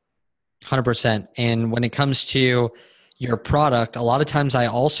 100%. And when it comes to your product, a lot of times I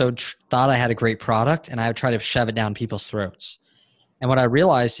also thought I had a great product and I would try to shove it down people's throats. And what I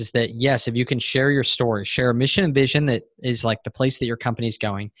realized is that, yes, if you can share your story, share a mission and vision that is like the place that your company's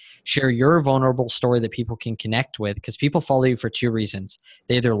going, share your vulnerable story that people can connect with, because people follow you for 2 reasons.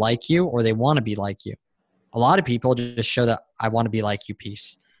 They either like you or they want to be like you. A lot of people just show that I want to be like you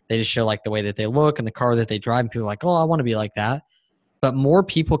piece. They just show like the way that they look and the car that they drive, and people are like, oh, I want to be like that. But more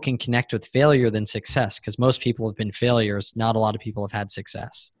people can connect with failure than success, because most people have been failures. Not a lot of people have had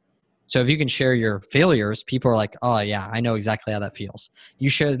success. So if you can share your failures, people are like, oh yeah, I know exactly how that feels. You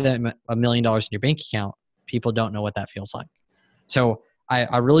share them $1 million in your bank account, people don't know what that feels like. So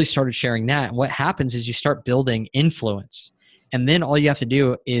I really started sharing that. And what happens is you start building influence. And then all you have to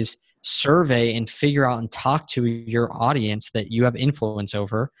do is survey and figure out and talk to your audience that you have influence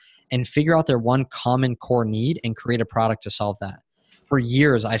over and figure out their one common core need and create a product to solve that. For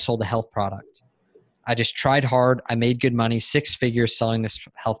years, I sold a health product. I just tried hard. I made good money, 6 figures selling this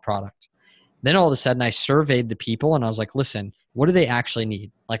health product. Then all of a sudden I surveyed the people and I was like, listen, what do they actually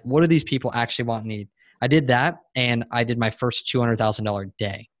need? Like, what do these people actually want and need? I did that and I did my first $200,000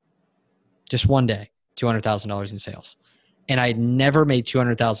 day. Just one day, $200,000 in sales. And I had never made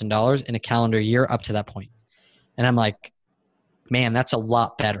 $200,000 in a calendar year up to that point. And I'm like, man, that's a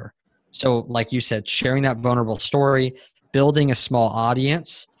lot better. So like you said, sharing that vulnerable story, building a small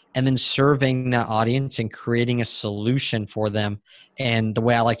audience, and then surveying that audience and creating a solution for them. And the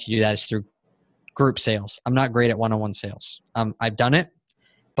way I like to do that is through group sales. I'm not great at one-on-one sales. I've done it,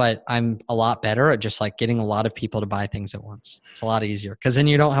 but I'm a lot better at just like getting a lot of people to buy things at once. It's a lot easier because then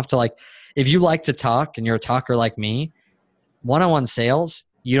you don't have to like, if you like to talk and you're a talker like me, one-on-one sales,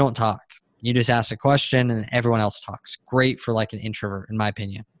 you don't talk. You just ask a question and everyone else talks. Great for like an introvert, in my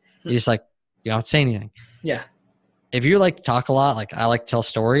opinion. You just like, you don't have to say anything. Yeah. If you like to talk a lot, like I like to tell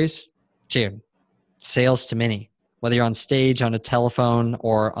stories, dude, sales to many. Whether you're on stage, on a telephone,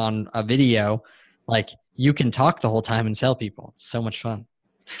 or on a video, like you can talk the whole time and sell people. It's so much fun.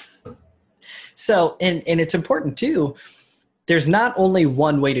 So, and it's important too. There's not only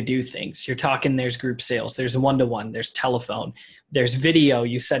one way to do things. You're talking, there's group sales, there's one-to-one, there's telephone, there's video.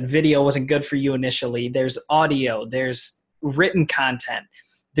 You said video wasn't good for you initially. There's audio, there's written content.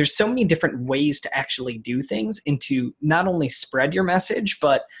 There's so many different ways to actually do things and to not only spread your message,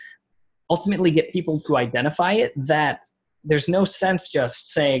 but ultimately get people to identify it, that there's no sense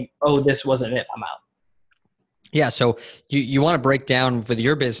just saying, oh, this wasn't it, I'm out. Yeah. So you want to break down with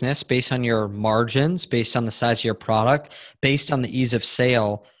your business based on your margins, based on the size of your product, based on the ease of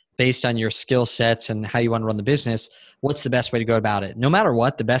sale, based on your skill sets and how you want to run the business. What's the best way to go about it? No matter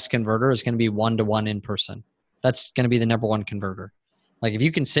what, the best converter is going to be one-to-one in person. That's going to be the number one converter. Like if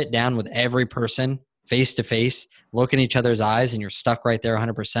you can sit down with every person face to face, look in each other's eyes, and you're stuck right there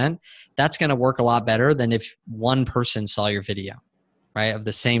 100%, that's going to work a lot better than if one person saw your video, right, of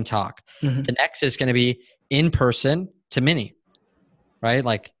the same talk. Mm-hmm. The next is going to be in person to mini, right?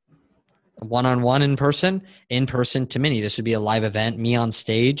 Like one-on-one in person to mini. This would be a live event, me on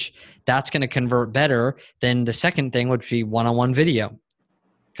stage. That's going to convert better than the second thing would be one-on-one video,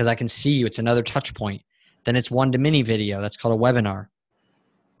 because I can see you. It's another touch point. Then it's one to mini video. That's called a webinar,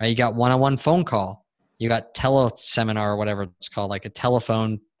 right? You got one-on-one phone call. You got teleseminar or whatever it's called, like a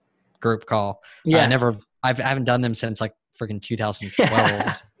telephone group call. Yeah. I haven't done them since like freaking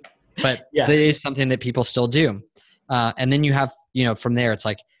 2012, but Yeah. it is something that people still do. And then you have, from there, it's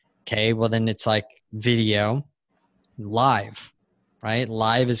like, okay, well then it's like video live, right?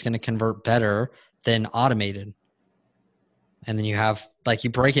 Live is going to convert better than automated. And then you have like, you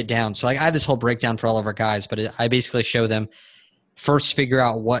break it down. So like I have this whole breakdown for all of our guys, but I basically show them first figure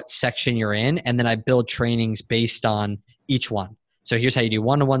out what section you're in, and then I build trainings based on each one. So here's how you do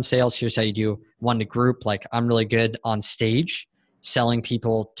one-to-one sales. Here's how you do one-to-group. Like I'm really good on stage selling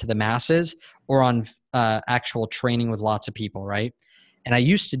people to the masses, or on actual training with lots of people, right? And I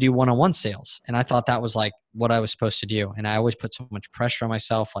used to do one-on-one sales, and I thought that was like what I was supposed to do. And I always put so much pressure on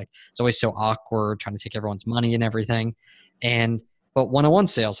myself. Like it's always so awkward trying to take everyone's money and everything. But one-on-one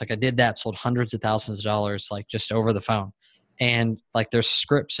sales, like I did that, sold hundreds of thousands of dollars, like just over the phone. And like there's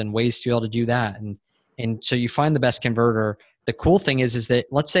scripts and ways to be able to do that. And so you find the best converter. The cool thing is that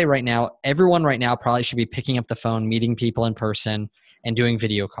let's say right now, everyone right now probably should be picking up the phone, meeting people in person, and doing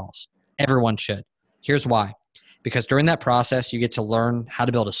video calls. Everyone should. Here's why. Because during that process, you get to learn how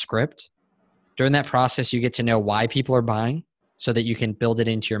to build a script. During that process, you get to know why people are buying so that you can build it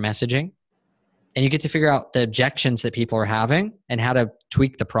into your messaging. And you get to figure out the objections that people are having and how to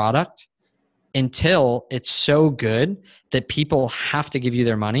tweak the product until it's so good that people have to give you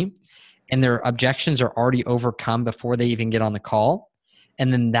their money and their objections are already overcome before they even get on the call.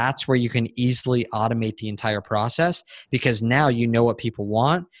 And then that's where you can easily automate the entire process, because now you know what people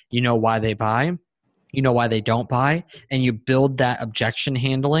want, you know why they buy, you know why they don't buy, and you build that objection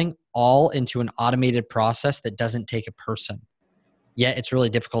handling all into an automated process that doesn't take a person. Yet it's really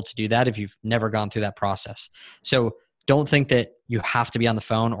difficult to do that if you've never gone through that process. So don't think that you have to be on the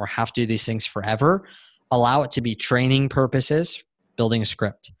phone or have to do these things forever. Allow it to be training purposes, building a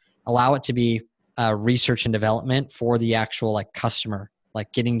script. Allow it to be research and development for the actual like customer,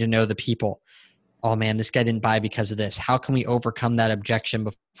 like getting to know the people. Oh man, this guy didn't buy because of this. How can we overcome that objection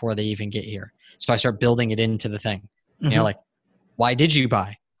before they even get here? So I start building it into the thing. Mm-hmm. Like, why did you buy?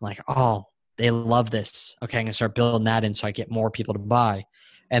 I'm like, oh, they love this. Okay, I'm gonna start building that in so I get more people to buy.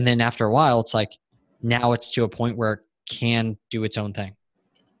 And then after a while, it's like, now it's to a point where it can do its own thing.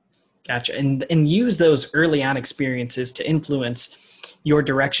 Gotcha. And use those early on experiences to influence your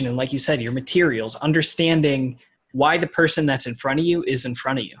direction. And like you said, your materials, understanding why the person that's in front of you is in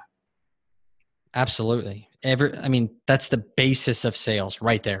front of you. Absolutely. That's the basis of sales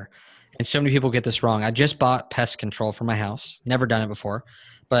right there. And so many people get this wrong. I just bought pest control for my house. Never done it before,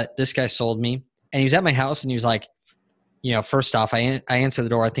 but this guy sold me, and he was at my house and he was like, first off, I answer the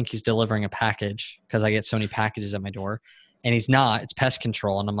door. I think he's delivering a package because I get so many packages at my door, and he's not. It's pest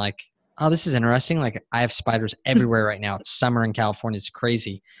control. And I'm like, oh, this is interesting. Like I have spiders everywhere right now. It's summer in California. It's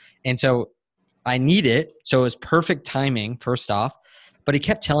crazy. And so I need it. So it was perfect timing, first off. But he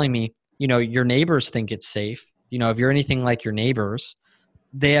kept telling me, your neighbors think it's safe. If you're anything like your neighbors,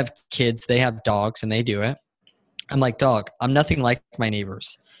 they have kids, they have dogs, and they do it. I'm like, dog, I'm nothing like my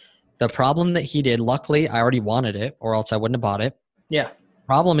neighbors. The problem that he did, luckily, I already wanted it, or else I wouldn't have bought it. Yeah.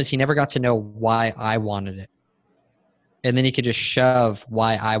 Problem is he never got to know why I wanted it. And then he could just shove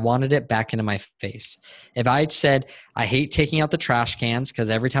why I wanted it back into my face. If I said, I hate taking out the trash cans because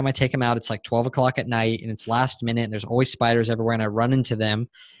every time I take them out, it's like 12 o'clock at night and it's last minute and there's always spiders everywhere and I run into them.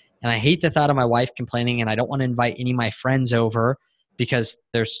 And I hate the thought of my wife complaining and I don't want to invite any of my friends over because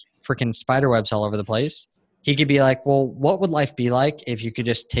there's freaking spider webs all over the place. He could be like, well, what would life be like if you could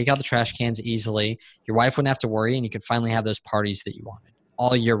just take out the trash cans easily? Your wife wouldn't have to worry and you could finally have those parties that you wanted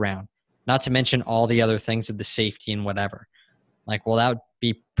all year round. Not to mention all the other things of the safety and whatever. Like, well, that would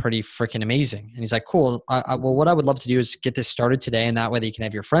be pretty freaking amazing. And he's like, cool. Well, what I would love to do is get this started today. And that way that you can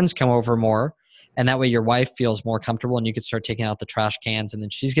have your friends come over more. And that way your wife feels more comfortable and you can start taking out the trash cans. And then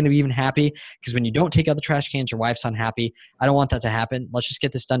she's going to be even happy because when you don't take out the trash cans, your wife's unhappy. I don't want that to happen. Let's just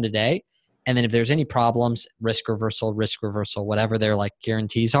get this done today. And then if there's any problems, risk reversal, whatever their like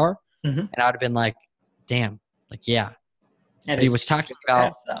guarantees are. Mm-hmm. And I would have been like, damn, like, yeah. But he was talking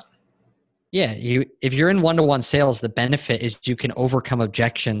about, yeah, if you're in one-to-one sales, the benefit is you can overcome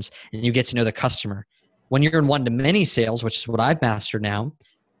objections and you get to know the customer. When you're in one-to-many sales, which is what I've mastered now,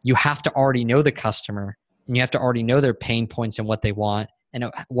 you have to already know the customer and you have to already know their pain points and what they want and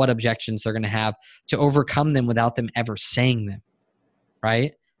what objections they're going to have to overcome them without them ever saying them,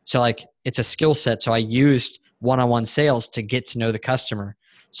 right? So like it's a skill set. So I used one-on-one sales to get to know the customer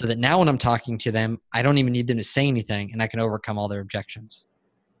so that now when I'm talking to them, I don't even need them to say anything and I can overcome all their objections.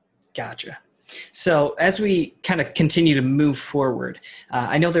 Gotcha. So as we kind of continue to move forward,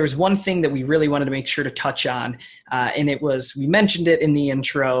 I know there was one thing that we really wanted to make sure to touch on, and it was, we mentioned it in the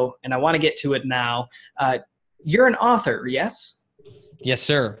intro, and I want to get to it now. You're an author, yes? Yes,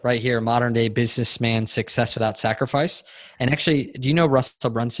 sir. Right here, Modern Day Businessman, Success Without Sacrifice. And actually, do you know Russell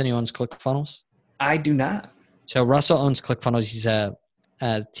Brunson, who owns ClickFunnels? I do not. So Russell owns ClickFunnels. He's a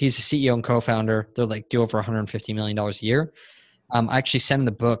CEO and co-founder. They're like do over $150 million a year. I actually sent him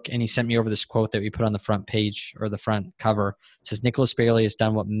the book and he sent me over this quote that we put on the front page or the front cover. It says, Nicholas Bailey has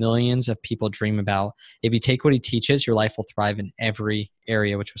done what millions of people dream about. If you take what he teaches, your life will thrive in every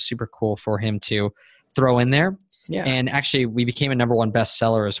area, which was super cool for him to throw in there. Yeah. And actually we became a #1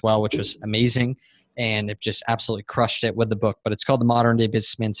 bestseller as well, which was amazing. And it just absolutely crushed it with the book. But it's called The Modern Day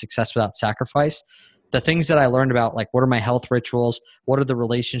Businessman, Success Without Sacrifice. The things that I learned about, like what are my health rituals? What are the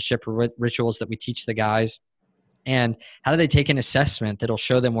relationship rituals that we teach the guys? And how do they take an assessment that'll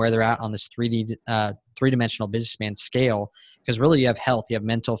show them where they're at on this three-dimensional businessman scale? Because really you have health, you have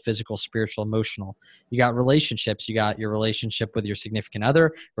mental, physical, spiritual, emotional. You got relationships. You got your relationship with your significant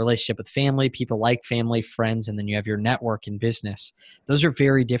other, relationship with family, people like family, friends, and then you have your network in business. Those are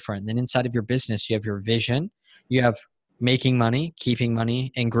very different. And then inside of your business, you have your vision, you have making money, keeping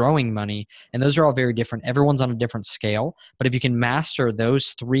money, and growing money. And those are all very different. Everyone's on a different scale. But if you can master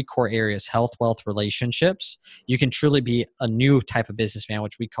those 3 core areas, health, wealth, relationships, you can truly be a new type of businessman,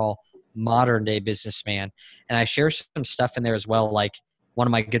 which we call modern day businessman. And I share some stuff in there as well. Like one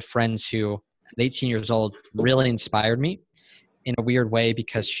of my good friends who at 18 years old really inspired me in a weird way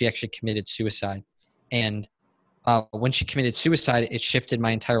because she actually committed suicide. And when she committed suicide, it shifted my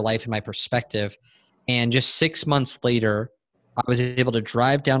entire life and my perspective. And just 6 months later, I was able to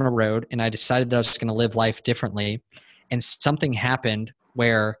drive down a road and I decided that I was going to live life differently. And something happened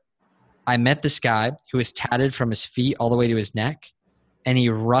where I met this guy who was tatted from his feet all the way to his neck. And he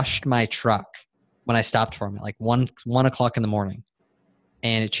rushed my truck when I stopped for him at like 1 o'clock in the morning.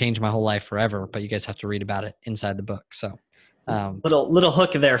 And it changed my whole life forever. But you guys have to read about it inside the book. So little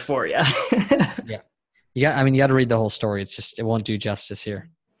hook there for you. Yeah. I mean, you got to read the whole story. It's just, it won't do justice here.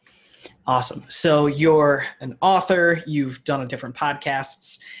 Awesome. So you're an author. You've done different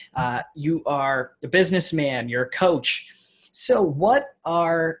podcasts. You are a businessman. You're a coach. So what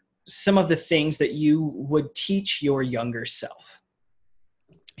are some of the things that you would teach your younger self?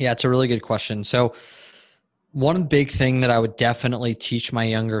 Yeah, it's a really good question. So one big thing that I would definitely teach my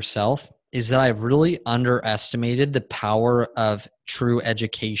younger self is that I really underestimated the power of true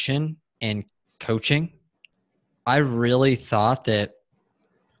education and coaching. I really thought that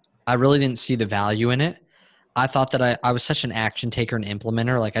I really didn't see the value in it. I thought that I was such an action taker and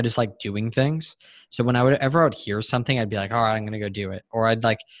implementer. Like I just like doing things. So when I would hear something, I'd be like, all right, I'm going to go do it. Or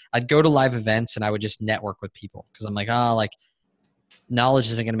I'd go to live events and I would just network with people. Cause I'm like, knowledge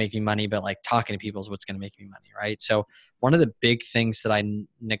isn't going to make me money, but like talking to people is what's going to make me money. Right. So one of the big things that I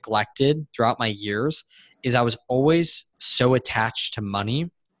neglected throughout my years is I was always so attached to money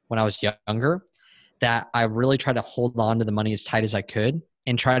when I was younger that I really tried to hold on to the money as tight as I could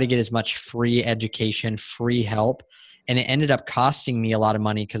and try to get as much free education, free help. And it ended up costing me a lot of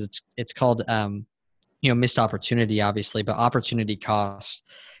money because it's called, missed opportunity, obviously, but opportunity cost.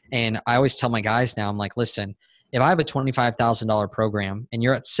 And I always tell my guys now, I'm like, listen, if I have a $25,000 program and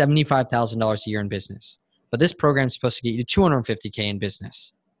you're at $75,000 a year in business, but this program is supposed to get you to $250K in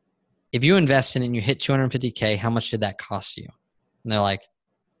business. If you invest in it and you hit $250K, how much did that cost you? And they're like,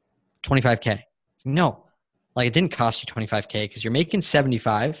 $25K. No. Like it didn't cost you $25K because you're making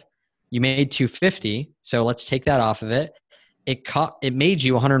 75, you made 250. So let's take that off of it. It made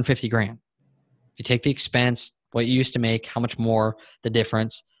you 150 grand. If you take the expense, what you used to make, how much more, the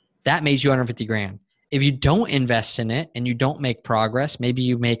difference, that made you 150 grand. If you don't invest in it and you don't make progress, maybe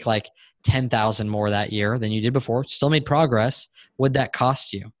you make like 10,000 more that year than you did before, still made progress. Would that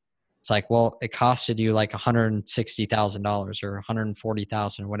cost you? It's like, well, it costed you like $160,000 or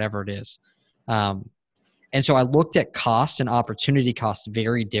 $140,000, whatever it is. And so I looked at cost and opportunity cost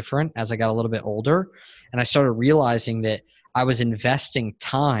very different as I got a little bit older. And I started realizing that I was investing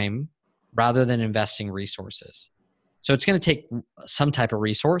time rather than investing resources. So it's going to take some type of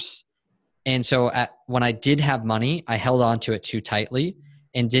resource. And so when I did have money, I held on to it too tightly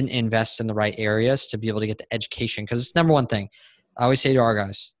and didn't invest in the right areas to be able to get the education. Because it's number one thing. I always say to our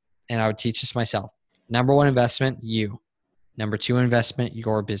guys, and I would teach this myself, Number one investment, you. Number two investment,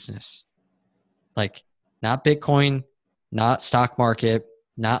 your business. Like not Bitcoin, not stock market,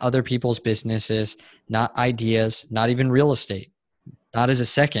 not other people's businesses, not ideas, not even real estate. Not as a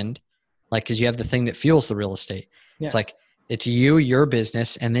second, like, because you have the thing that fuels the real estate. Yeah. It's like, it's you, your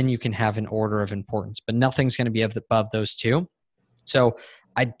business, and then you can have an order of importance, but nothing's going to be above those two. So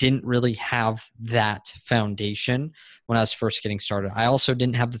I didn't really have that foundation when I was first getting started. I also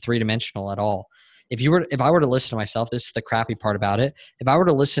didn't have the three-dimensional at all. If I were to listen to myself, this is the crappy part about it. If I were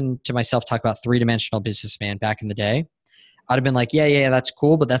to listen to myself talk about three-dimensional businessman back in the day, I'd have been like, yeah, that's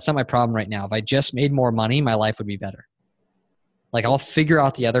cool, but that's not my problem right now. If I just made more money, my life would be better. Like I'll figure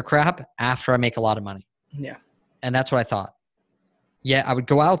out the other crap after I make a lot of money. Yeah. And that's what I thought. Yeah, I would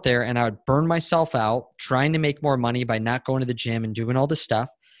go out there and I would burn myself out trying to make more money by not going to the gym and doing all this stuff.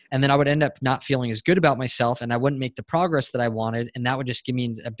 And then I would end up not feeling as good about myself and I wouldn't make the progress that I wanted. And that would just give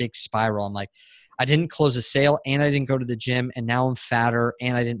me a big spiral. I'm like, I didn't close a sale and I didn't go to the gym and now I'm fatter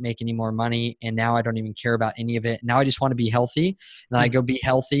and I didn't make any more money and now I don't even care about any of it. Now I just want to be healthy. And then I go be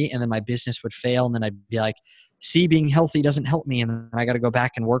healthy and then my business would fail. And then I'd be like, see, being healthy doesn't help me. And then I got to go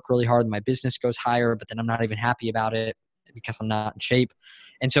back and work really hard and my business goes higher, but then I'm not even happy about it because I'm not in shape.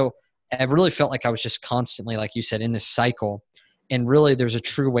 And so I really felt like I was just constantly, like you said, in this cycle. And really there's a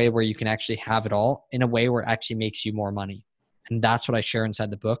true way where you can actually have it all in a way where it actually makes you more money. And that's what I share inside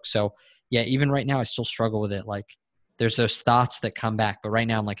the book. So yeah, even right now I still struggle with it. Like there's those thoughts that come back, but right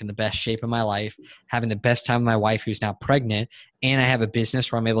now I'm like in the best shape of my life, having the best time with my wife who's now pregnant. And I have a business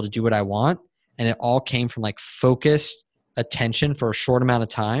where I'm able to do what I want. And it all came from like focused attention for a short amount of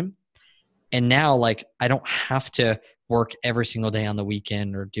time. And now like I don't have to work every single day on the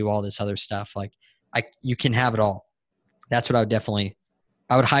weekend or do all this other stuff. Like you can have it all. That's what I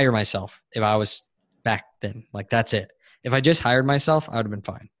would hire myself if I was back then. Like that's it. If I just hired myself, I would have been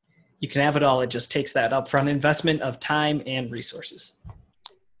fine. You can have it all. It just takes that upfront investment of time and resources.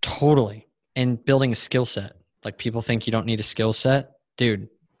 Totally. And building a skill set. Like people think you don't need a skill set. Dude,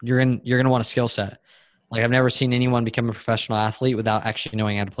 you're going to want a skill set. Like I've never seen anyone become a professional athlete without actually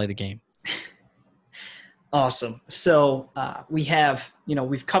knowing how to play the game. Awesome. So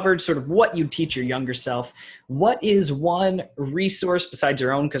we've covered sort of what you teach your younger self. What is one resource besides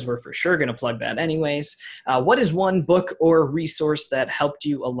your own, because we're for sure going to plug that anyways. What is one book or resource that helped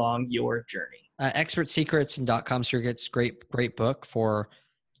you along your journey? Expert Secrets and .com Secrets, great book for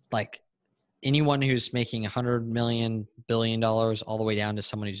like anyone who's making $100 million, $1 billion, all the way down to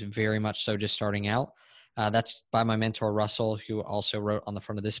someone who's very much so just starting out. That's by my mentor, Russell, who also wrote on the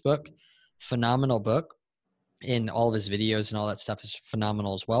front of this book. Phenomenal book. In all of his videos and all that stuff is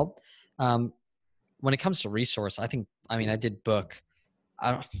phenomenal as well. When it comes to resource, I did book.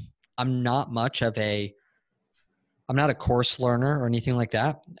 I'm not a course learner or anything like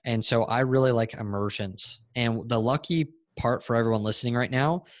that. And so I really like immersions. And the lucky part for everyone listening right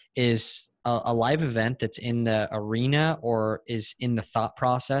now is a live event that's in the arena or is in the thought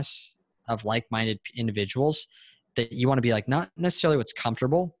process of like-minded individuals that you want to be like, not necessarily what's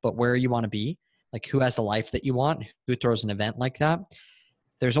comfortable, but where you want to be. Like who has the life that you want, who throws an event like that.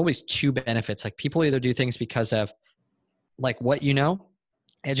 There's always two benefits. Like people either do things because of like what you know,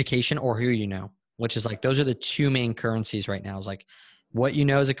 education, or who you know, which is like, those are the two main currencies right now. Is like what you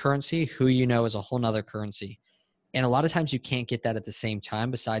know is a currency, who you know is a whole nother currency. And a lot of times you can't get that at the same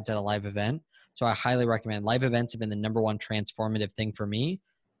time besides at a live event. So I highly recommend. Live events have been the number one transformative thing for me.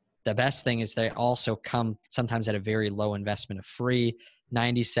 The best thing is they also come sometimes at a very low investment of free,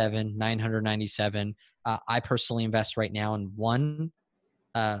 $997. I personally invest right now in one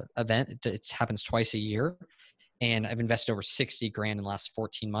event. It happens twice a year. And I've invested over 60 grand in the last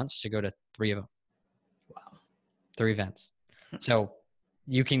 14 months to go to 3 of them. Wow. 3 events. So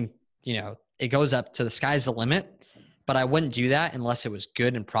you can, it goes up to the sky's the limit, but I wouldn't do that unless it was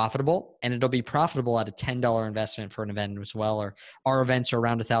good and profitable. And it'll be profitable at a $10 investment for an event as well. Or our events are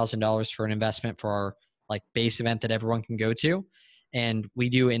around $1,000 for an investment for our like base event that everyone can go to. And we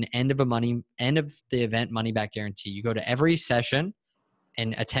do an end of the event money back guarantee. You go to every session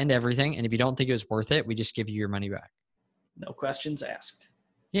and attend everything. And if you don't think it was worth it, we just give you your money back. No questions asked.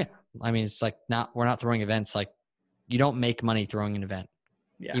 Yeah. I mean, it's like we're not throwing events. Like you don't make money throwing an event.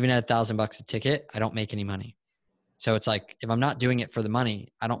 Yeah. Even at $1,000 a ticket, I don't make any money. So it's like, if I'm not doing it for the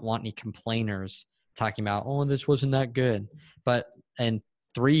money, I don't want any complainers talking about, oh, this wasn't that good. But in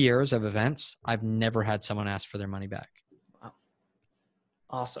 3 years of events, I've never had someone ask for their money back. Wow.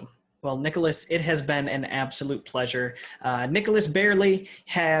 Awesome. Well, Nicholas, it has been an absolute pleasure. Nicholas Bayerle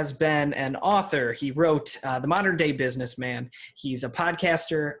has been an author. He wrote The Modern Day Businessman. He's a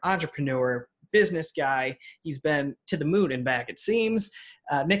podcaster, entrepreneur, business guy. He's been to the moon and back, it seems.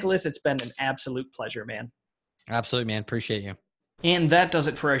 Nicholas, it's been an absolute pleasure, man. Absolutely, man. Appreciate you. And that does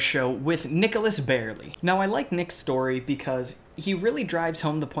it for our show with Nicholas Bayerly. Now, I like Nick's story because he really drives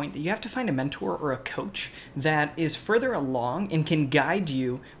home the point that you have to find a mentor or a coach that is further along and can guide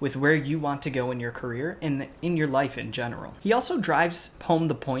you with where you want to go in your career and in your life in general. He also drives home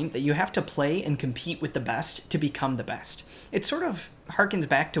the point that you have to play and compete with the best to become the best. It sort of harkens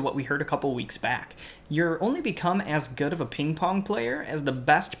back to what we heard a couple weeks back. You're only become as good of a ping pong player as the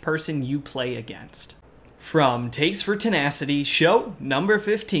best person you play against. From Taste for Tenacity, show number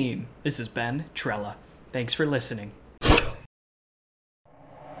 15, this is Ben Trella. Thanks for listening.